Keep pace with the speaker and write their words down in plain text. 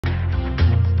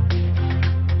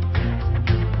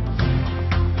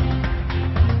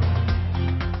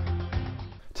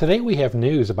Today we have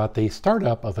news about the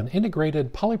startup of an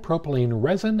integrated polypropylene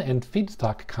resin and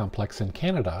feedstock complex in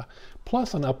Canada,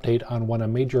 plus an update on when a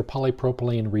major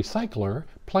polypropylene recycler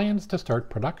plans to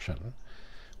start production.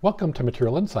 Welcome to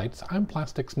Material Insights. I'm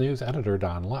Plastics News Editor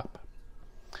Don Lepp.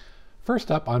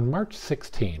 First up, on March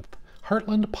 16th,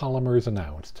 Heartland Polymers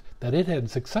announced that it had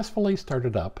successfully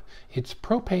started up its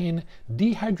propane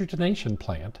dehydrogenation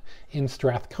plant in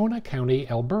Strathcona County,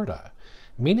 Alberta,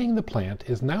 meaning the plant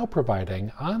is now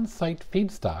providing on-site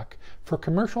feedstock for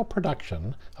commercial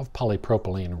production of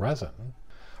polypropylene resin.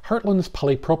 Heartland's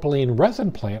polypropylene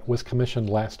resin plant was commissioned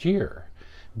last year.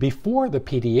 Before the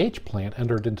PDH plant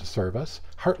entered into service,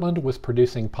 Heartland was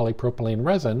producing polypropylene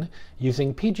resin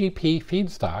using PGP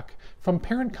feedstock from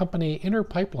parent company Inter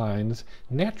Pipeline's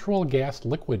natural gas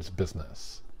liquids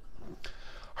business.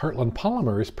 Heartland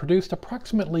Polymers produced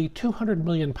approximately 200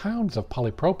 million pounds of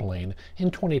polypropylene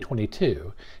in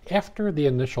 2022, after the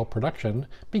initial production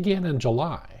began in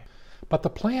July. But the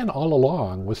plan all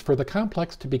along was for the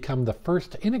complex to become the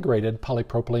first integrated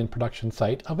polypropylene production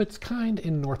site of its kind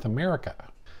in North America.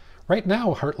 Right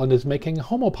now, Heartland is making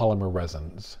homopolymer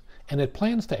resins, and it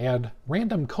plans to add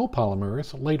random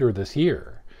copolymers later this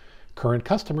year. Current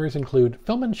customers include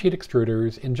film and sheet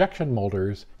extruders, injection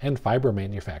molders, and fiber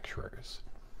manufacturers.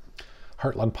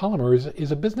 Heartland Polymers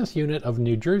is a business unit of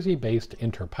New Jersey-based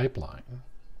Inter Pipeline.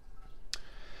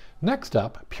 Next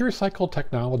up, PureCycle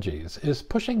Technologies is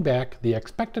pushing back the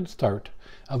expected start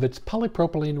of its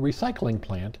polypropylene recycling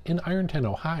plant in Ironton,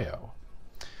 Ohio.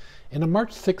 In a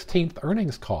March 16th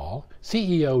earnings call,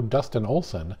 CEO Dustin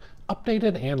Olson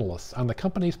updated analysts on the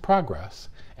company's progress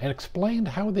and explained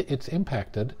how it's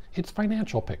impacted its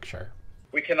financial picture.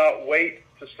 We cannot wait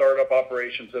to start up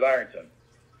operations at Ironton.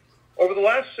 Over the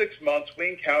last 6 months, we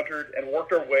encountered and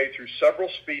worked our way through several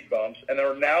speed bumps and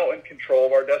are now in control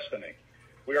of our destiny.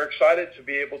 We are excited to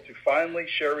be able to finally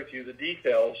share with you the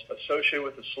details associated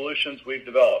with the solutions we've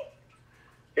developed.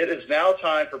 It is now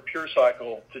time for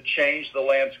PureCycle to change the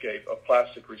landscape of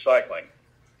plastic recycling.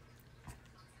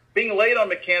 Being late on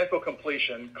mechanical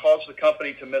completion caused the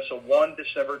company to miss a 1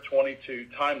 December 22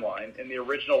 timeline in the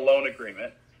original loan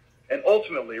agreement and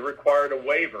ultimately required a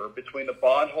waiver between the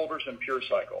bondholders and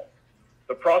PureCycle.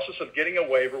 The process of getting a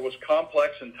waiver was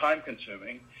complex and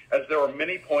time-consuming, as there were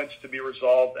many points to be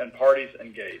resolved and parties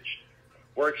engaged.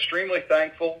 We're extremely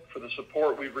thankful for the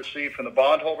support we've received from the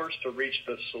bondholders to reach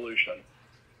this solution.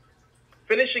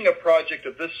 Finishing a project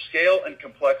of this scale and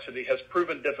complexity has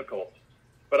proven difficult,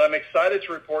 but I'm excited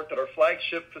to report that our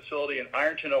flagship facility in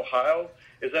Ironton, Ohio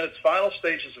is in its final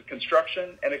stages of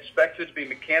construction and expected to be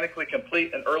mechanically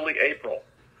complete in early April.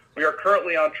 We are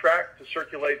currently on track to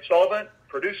circulate solvent,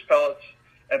 produce pellets,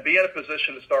 and be in a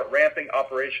position to start ramping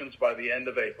operations by the end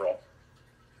of April.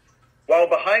 While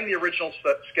behind the original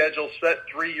schedule set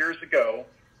 3 years ago,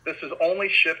 this has only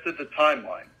shifted the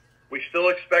timeline. We still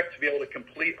expect to be able to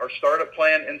complete our startup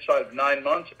plan inside of 9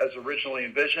 months as originally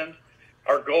envisioned.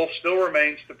 Our goal still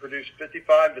remains to produce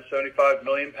 55 to 75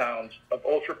 million pounds of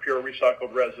ultra-pure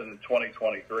recycled resin in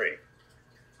 2023.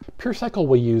 PureCycle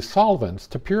will use solvents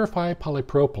to purify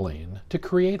polypropylene to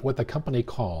create what the company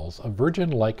calls a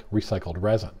virgin-like recycled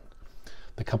resin.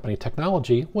 The company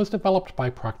technology was developed by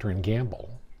Procter &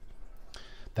 Gamble.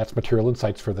 That's Material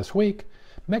Insights for this week.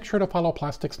 Make sure to follow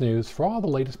Plastics News for all the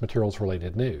latest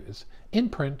materials-related news, in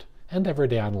print and every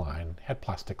day online at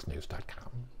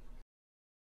plasticsnews.com.